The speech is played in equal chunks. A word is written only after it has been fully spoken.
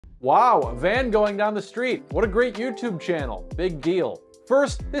Wow, a van going down the street. What a great YouTube channel. Big deal.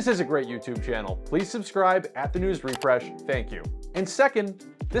 First, this is a great YouTube channel. Please subscribe at the News Refresh. Thank you. And second,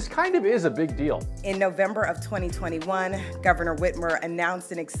 this kind of is a big deal. In November of 2021, Governor Whitmer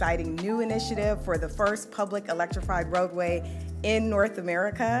announced an exciting new initiative for the first public electrified roadway in North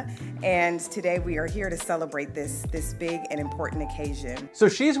America, and today we are here to celebrate this big and important occasion. So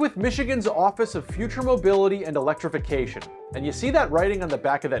she's with Michigan's Office of Future Mobility and Electrification. And you see that writing on the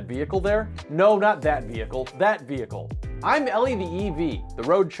back of that vehicle there? No, not that vehicle, that vehicle. I'm Ellie the EV. The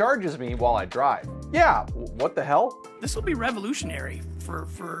road charges me while I drive. Yeah, what the hell? This will be revolutionary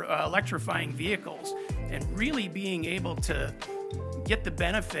for electrifying vehicles and really being able to get the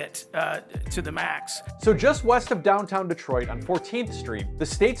benefit to the max. So just west of downtown Detroit on 14th Street, the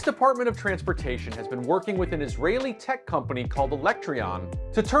state's Department of Transportation has been working with an Israeli tech company called Electreon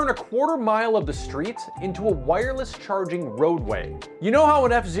to turn a quarter-mile of the street into a wireless charging roadway. You know how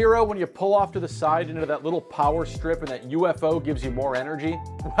in F-Zero when you pull off to the side into that little power strip and that UFO gives you more energy?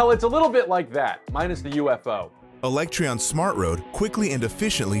 Well, it's a little bit like that, minus the UFO. Electreon Smart Road quickly and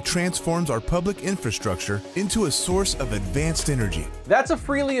efficiently transforms our public infrastructure into a source of advanced energy. That's a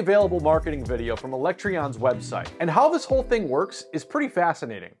freely available marketing video from Electreon's website. And how this whole thing works is pretty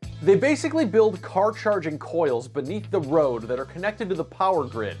fascinating. They basically build car charging coils beneath the road that are connected to the power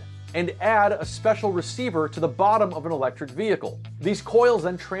grid and add a special receiver to the bottom of an electric vehicle. These coils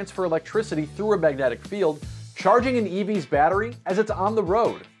then transfer electricity through a magnetic field, charging an EV's battery as it's on the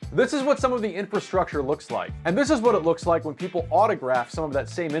road. This is what some of the infrastructure looks like. And this is what it looks like when people autograph some of that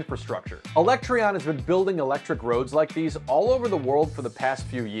same infrastructure. Electreon has been building electric roads like these all over the world for the past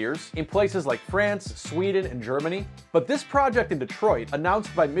few years, in places like France, Sweden, and Germany. But this project in Detroit,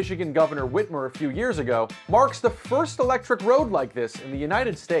 announced by Michigan Governor Whitmer a few years ago, marks the first electric road like this in the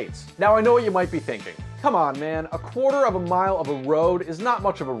United States. Now I know what you might be thinking. Come on, man, a quarter of a mile of a road is not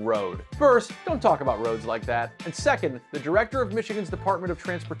much of a road. First, don't talk about roads like that. And second, the director of Michigan's Department of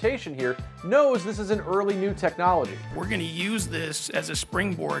Transportation here knows this is an early new technology. We're going to use this as a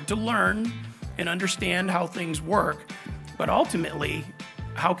springboard to learn and understand how things work, but ultimately,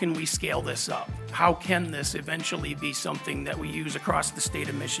 how can we scale this up? How can this eventually be something that we use across the state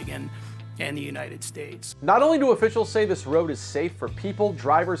of Michigan and the United States? Not only do officials say this road is safe for people,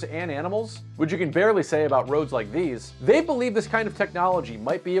 drivers, and animals, which you can barely say about roads like these, they believe this kind of technology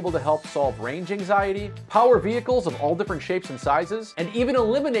might be able to help solve range anxiety, power vehicles of all different shapes and sizes, and even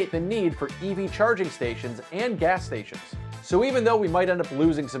eliminate the need for EV charging stations and gas stations. So even though we might end up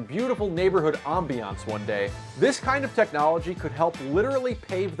losing some beautiful neighborhood ambiance one day, this kind of technology could help literally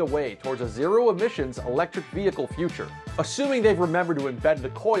pave the way towards a zero-emissions electric vehicle future. Assuming they've remembered to embed the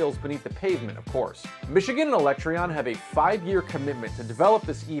coils beneath the pavement, of course. Michigan and Electreon have a 5-year commitment to develop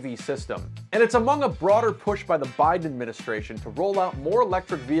this EV system, and it's among a broader push by the Biden administration to roll out more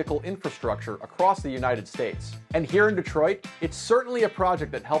electric vehicle infrastructure across the United States. And here in Detroit, it's certainly a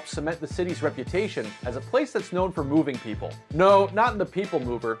project that helps cement the city's reputation as a place that's known for moving people. No, not in the people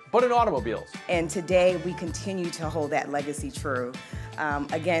mover, but in automobiles. And today we continue to hold that legacy true.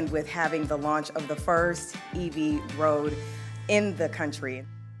 Again, with having the launch of the first EV road in the country.